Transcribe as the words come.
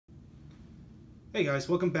Hey guys,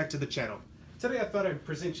 welcome back to the channel. Today I thought I'd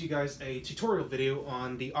present you guys a tutorial video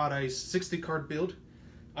on the Odd Eyes 60 card build.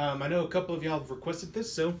 I know a couple of y'all have requested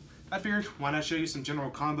this, so I figured why not show you some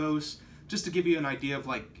general combos just to give you an idea of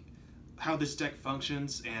like how this deck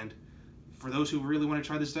functions. And for those who really want to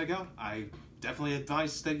try this deck out, I definitely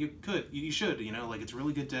advise that you should, like it's a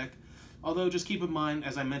really good deck. Although just keep in mind,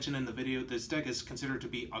 as I mentioned in the video, this deck is considered to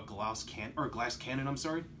be a glass cannon, I'm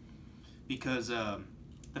sorry, because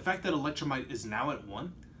the fact that Electromite is now at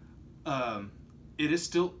 1, it is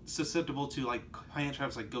still susceptible to like hand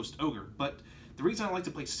traps like Ghost Ogre, but the reason I like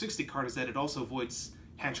to play 60 card is that it also avoids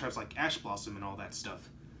hand traps like Ash Blossom and all that stuff.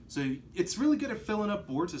 So it's really good at filling up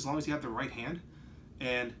boards as long as you have the right hand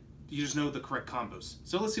and you just know the correct combos.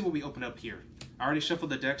 So let's see what we open up here. I already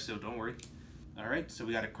shuffled the deck, so don't worry. Alright, so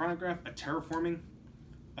we got a Chronograph, a Terraforming,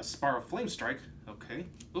 a Spiral Flame Strike. Okay.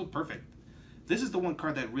 Oh, perfect. This is the one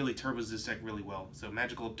card that really turbos this deck really well. So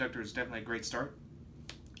Magical Abductor is definitely a great start.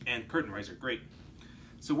 And Curtain Riser, great.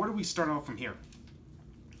 So where do we start off from here?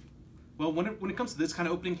 Well, when it comes to this kind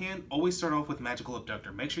of opening hand, always start off with Magical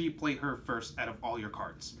Abductor. Make sure you play her first out of all your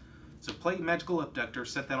cards. So play Magical Abductor,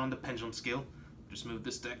 set that on the Pendulum Scale. Just move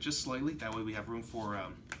this deck just slightly. That way we have room for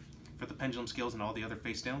the Pendulum Scales and all the other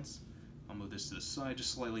face downs. I'll move this to the side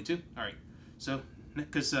just slightly too. Alright, so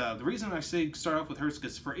because the reason I say start off with her is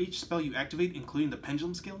because for each spell you activate, including the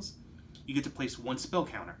Pendulum Skills, you get to place 1 spell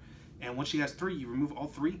counter. And once she has 3, you remove all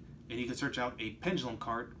 3, and you can search out a Pendulum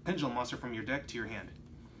monster from your deck to your hand.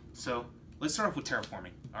 So let's start off with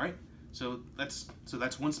Terraforming. Alright, so that's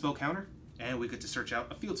 1 spell counter, and we get to search out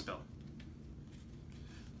a field spell.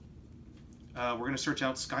 We're going to search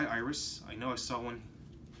out Sky Iris. I know I saw one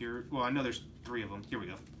here. Well, I know there's 3 of them. Here we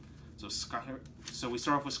go. So we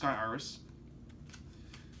start off with Sky Iris.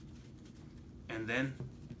 And then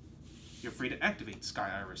you're free to activate Sky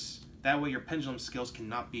Iris. That way your Pendulum Skills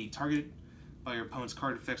cannot be targeted by your opponent's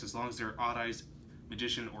card effects as long as they're Odd Eyes,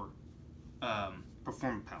 Magician, or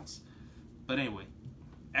Performance Pals. But anyway,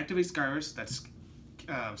 activate Sky Iris. That's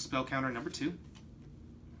spell counter number 2.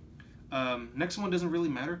 Next one doesn't really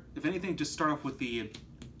matter. If anything, just start off with the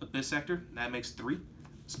Abyss Actor. That makes 3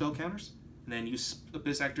 spell counters. And then use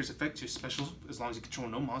Abyss Actor's effect to special as long as you control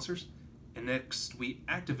no monsters. And next we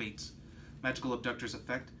activate Magical Abductor's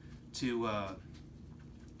effect to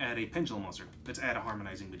add a Pendulum monster. Let's add a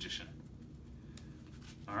Harmonizing Magician.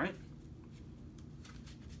 Alright.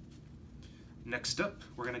 Next up,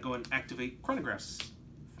 we're going to go and activate Chronograph's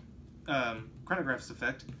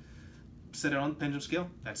effect. Set it on the Pendulum Scale.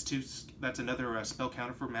 That's another spell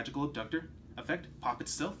counter for Magical Abductor effect. Pop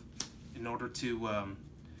itself in order to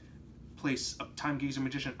place a Time Gazer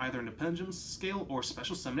Magician either in the Pendulum Scale or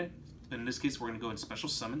Special Summon it. In this case, we're going to go and Special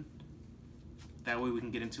Summon. That way we can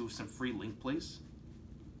get into some free link plays.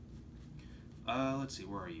 Let's see,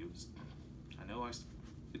 where are you? I know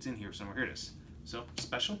it's in here somewhere. Here it is. So,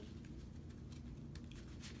 Special.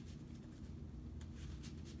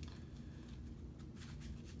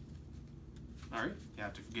 Alright, you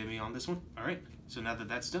have to forgive me on this one. Alright, so now that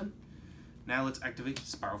that's done, now let's activate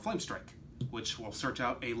Spiral Flame Strike, which will search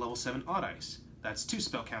out a level 7 Odd Eyes. That's 2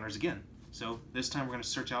 spell counters again. So this time we're going to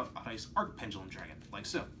search out Odd Eyes Arc Pendulum Dragon, like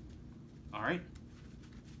so. Alright.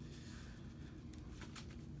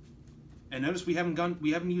 And notice we haven't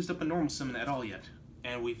used up a normal summon at all yet.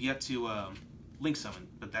 And we've yet to link summon,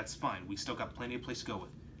 but that's fine. We still got plenty of place to go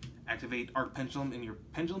with. Activate Arc Pendulum in your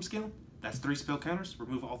Pendulum Scale. That's 3 spell counters.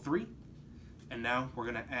 Remove all 3. And now we're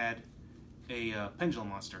going to add a Pendulum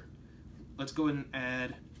monster. Let's go ahead and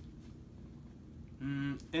add...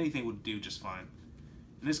 anything would do just fine.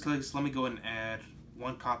 In this case, let me go ahead and add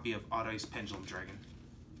 1 copy of Odd Eyes Pendulum Dragon.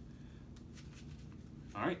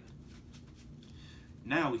 Alright.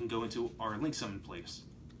 Now we can go into our link summon plays.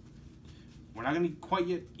 We're not going to quite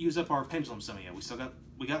yet use up our Pendulum summon yet.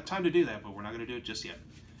 We got time to do that, but we're not going to do it just yet.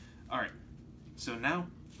 Alright. So now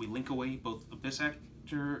we link away both Abyss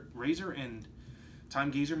Actor Razor and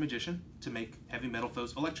Time Gazer Magician to make Heavy Metal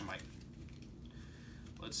Foes Electromite.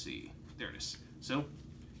 Let's see. There it is. So,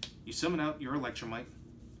 you summon out your Electromite,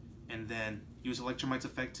 and then use Electromite's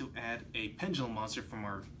effect to add a Pendulum monster from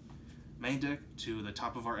our main deck to the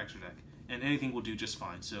top of our extra deck. And anything will do just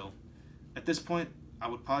fine. So, at this point, I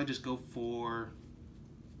would probably just go for...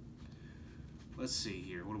 Let's see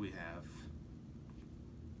here. What do we have?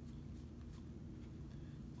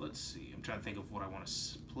 Let's see. I'm trying to think of what I want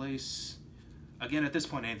to place. Again, at this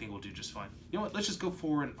point, anything will do just fine. You know what? Let's just go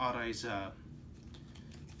for an Odd Eyes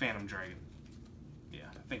Phantom Dragon. Yeah,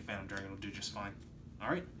 I think Phantom Dragon will do just fine.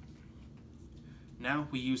 Alright. Now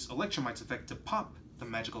we use Electromite's effect to pop the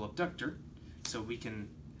Magical Abductor, so we can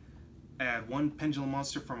add 1 Pendulum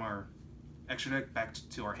monster from our extra deck back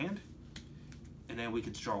to our hand, And then we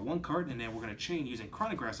could draw one card, and then we're going to chain using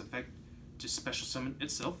Chronograph's effect to special summon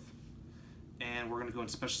itself. And we're going to go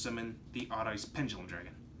and special summon the Odd Eyes Pendulum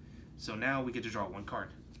Dragon. So now we get to draw one card.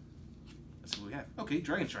 That's what we have. Okay,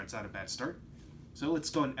 Dragon Shrine's not a bad start. So let's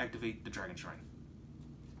go and activate the Dragon Shrine.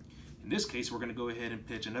 In this case, we're going to go ahead and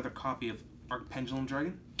pitch another copy of Arc Pendulum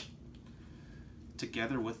Dragon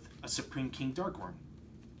together with a Supreme King Darkworm.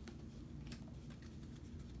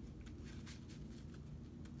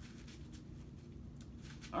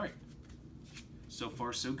 Alright, so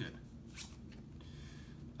far so good.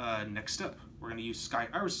 Next up, we're going to use Sky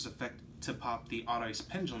Iris's effect to pop the Odd Eyes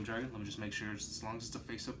Pendulum Dragon. Let me just make sure, as long as it's a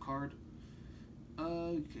face-up card.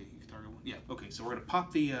 Okay, target one. Yeah, okay, so we're going to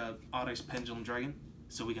pop the Odd Eyes Pendulum Dragon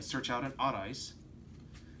so we can search out an Odd Eyes.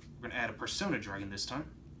 We're going to add a Persona Dragon this time.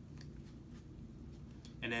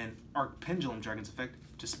 And then Arc Pendulum Dragon's effect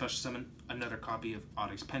to special summon another copy of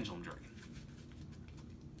Odd Eyes Pendulum Dragon.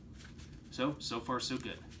 So far so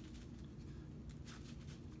good.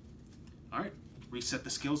 Alright, reset the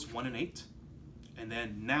skills 1 and 8. And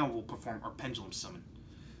then now we'll perform our Pendulum Summon.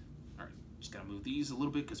 Alright, just gotta move these a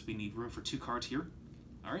little bit because we need room for 2 cards here.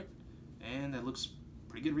 Alright, and that looks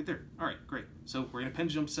pretty good right there. Alright, great. So we're gonna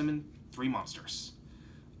Pendulum Summon 3 monsters.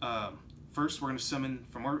 First, we're gonna summon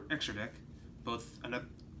from our extra deck both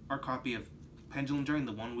our copy of Pendulum Dragon,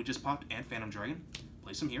 the one we just popped, and Phantom Dragon.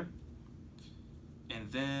 Place them here. And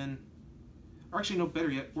then, or actually no, better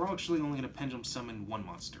yet, we're actually only gonna Pendulum Summon 1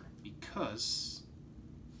 monster because,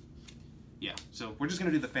 yeah, so we're just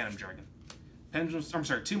gonna do the Phantom Dragon. I'm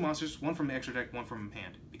sorry, 2 monsters, 1 from the extra deck, 1 from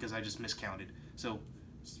hand, because I just miscounted. So,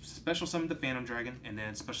 special summon the Phantom Dragon, and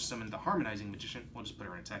then special summon the Harmonizing Magician. We'll just put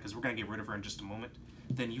her in attack, because we're going to get rid of her in just a moment.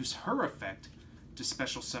 Then use her effect to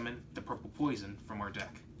special summon the Purple Poison from our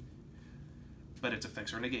deck. But its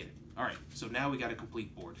effects are negated. Alright, so now we got a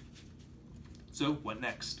complete board. So, what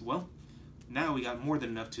next? Well, now we got more than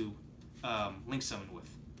enough to link summon with.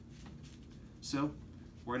 So,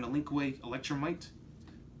 we're going to link away Electromite,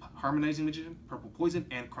 Harmonizing Magician, Purple Poison,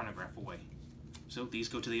 and Chronograph away. So these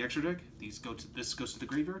go to the extra deck, this goes to the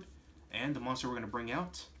graveyard, and the monster we're going to bring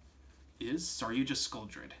out is Saryuja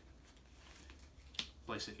Skulldread.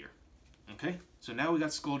 Place it here. Okay, so now we got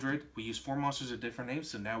Skulldread. We use 4 monsters with different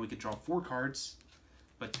names, so now we can draw 4 cards,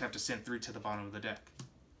 but have to send 3 to the bottom of the deck.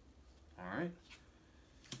 Alright.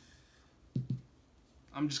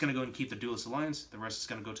 I'm just going to go and keep the Duelist Alliance. The rest is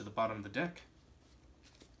going to go to the bottom of the deck.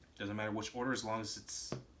 Doesn't matter which order, as long as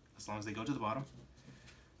they go to the bottom.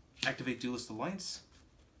 Activate Duelist Alliance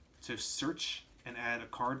to search and add a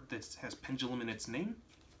card that has Pendulum in its name.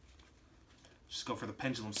 Just go for the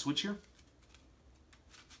Pendulum switch here.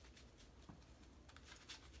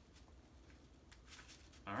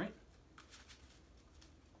 Alright.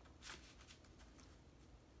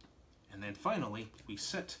 And then finally, we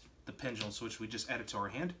set the Pendulum switch we just added to our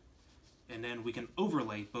hand. And then we can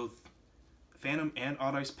overlay both Phantom and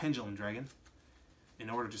Odd Eyes Pendulum Dragon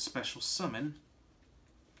in order to special summon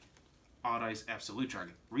Odd Eyes Absolute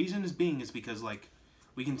Dragon. Reason is because, like,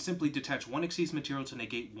 we can simply detach 1 Xyz material to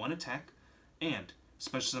negate 1 attack, and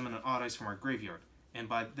special summon an Odd Eyes from our graveyard. And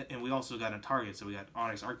we also got a target, so we got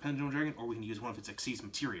Odd Eyes Arc Pendulum Dragon, or we can use one of its Xyz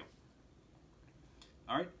material.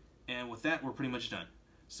 Alright, and with that, we're pretty much done.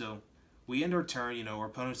 So, we end our turn, you know, our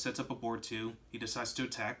opponent sets up a board 2, he decides to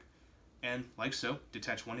attack, and, like so,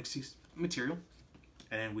 detach 1 Xyz material,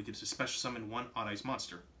 and we can just special summon 1 Odd Eyes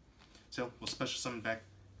monster. So, we'll special summon back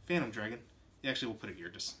Phantom Dragon. Actually, we'll put it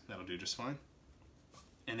here, that'll do just fine.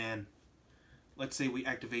 And then, let's say we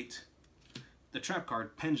activate the trap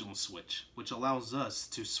card Pendulum Switch, which allows us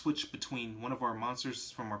to switch between one of our monsters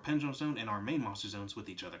from our Pendulum Zone and our main monster zones with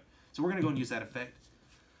each other. So we're going to go and use that effect.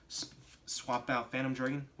 Swap out Phantom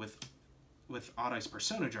Dragon with Odd Eyes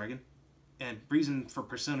Persona Dragon. And reason for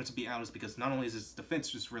Persona to be out is because not only is its defense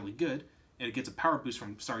just really good, and it gets a power boost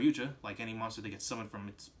from Saryuja, like any monster that gets summoned from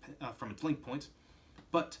its link points,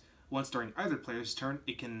 but once during either player's turn,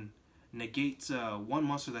 it can negate 1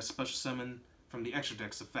 monster that's special summoned from the extra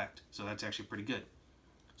deck's effect. So that's actually pretty good.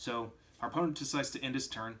 So our opponent decides to end his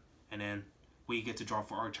turn, and then we get to draw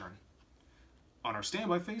for our turn. On our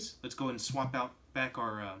standby phase, let's go ahead and swap out back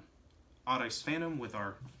our Odd Eyes Phantom with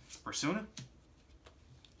our Persona.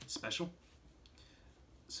 Special.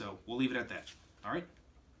 So we'll leave it at that. Alright?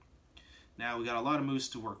 Now we got a lot of moves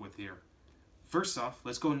to work with here. First off,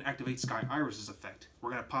 let's go and activate Sky Iris's effect.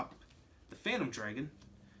 We're going to pop the Phantom Dragon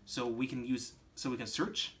so we can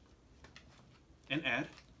search and add.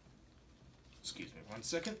 Excuse me 1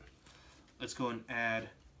 second. Let's go and add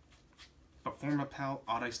Performa Pal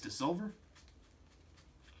Odd Eyes Dissolver.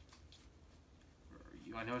 Where are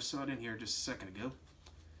you? I know I saw it in here just a second ago.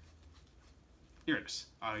 Here it is,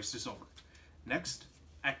 Odd Eyes Dissolver. Next,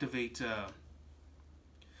 activate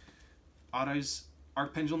Odd Eyes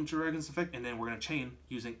Arc Pendulum Dragon's effect, and then we're going to chain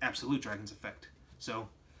using Absolute Dragon's effect. So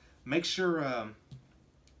make sure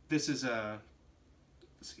this is let's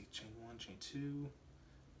see, chain 1, chain 2.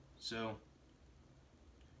 So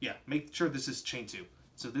yeah, make sure this is chain 2.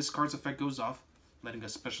 So this card's effect goes off, letting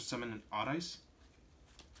us special summon an Odd Eyes.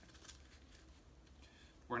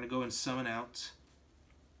 We're going to go and summon out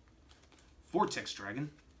Vortex Dragon,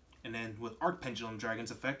 and then with Arc Pendulum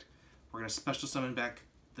Dragon's effect, we're going to special summon back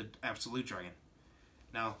the Absolute Dragon.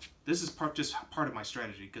 Now, this is just part of my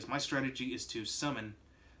strategy, because my strategy is to summon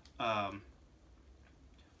to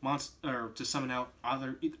summon out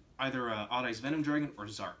either Odd Eyes Venom Dragon or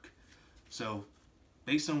Zark. So,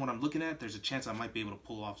 based on what I'm looking at, there's a chance I might be able to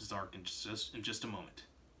pull off Zark in just a moment.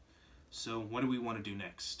 So, what do we want to do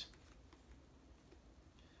next?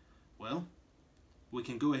 Well, we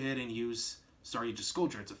can go ahead and use Staryu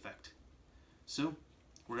Skuldread's effect. So,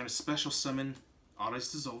 we're going to special summon Odd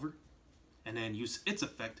Eyes Dissolver, and then use its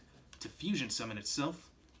effect to fusion summon itself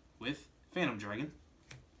with Phantom Dragon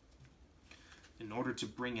in order to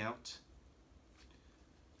bring out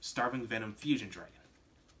Starving Venom Fusion Dragon.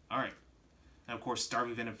 Alright, and of course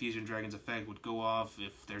Starving Venom Fusion Dragon's effect would go off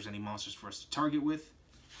if there's any monsters for us to target with,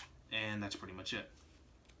 and that's pretty much it.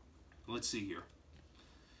 Let's see here.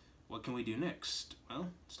 What can we do next? Well,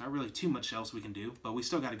 it's not really too much else we can do, but we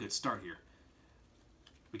still got a good start here.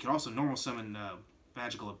 We could also normal summon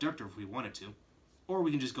Magical Abductor if we wanted to, or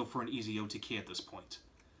we can just go for an easy OTK at this point.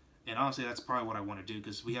 And honestly, that's probably what I want to do,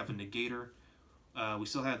 because we have a Negator. We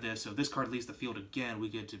still have this, so if this card leaves the field again, we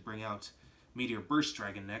get to bring out Meteor Burst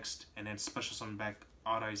Dragon next, and then special summon back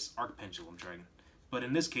Odd Eyes Arc Pendulum Dragon. But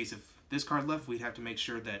in this case, if this card left, we'd have to make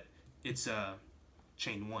sure that it's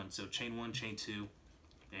chain 1. So chain 1, chain 2,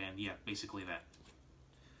 and yeah, basically that.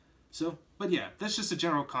 So, but yeah, that's just a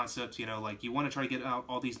general concept, you know, like you want to try to get out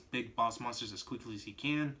all these big boss monsters as quickly as you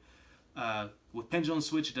can. With Pendulum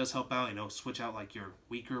Switch, it does help out, you know, switch out like your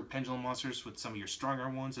weaker Pendulum monsters with some of your stronger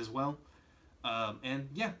ones as well. And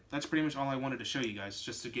yeah, that's pretty much all I wanted to show you guys,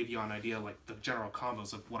 just to give you an idea, like the general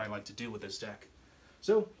combos of what I like to do with this deck.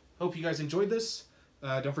 So, hope you guys enjoyed this.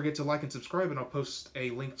 Don't forget to like and subscribe, and I'll post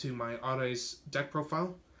a link to my Odd Eyes deck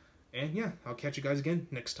profile. And yeah, I'll catch you guys again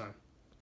next time.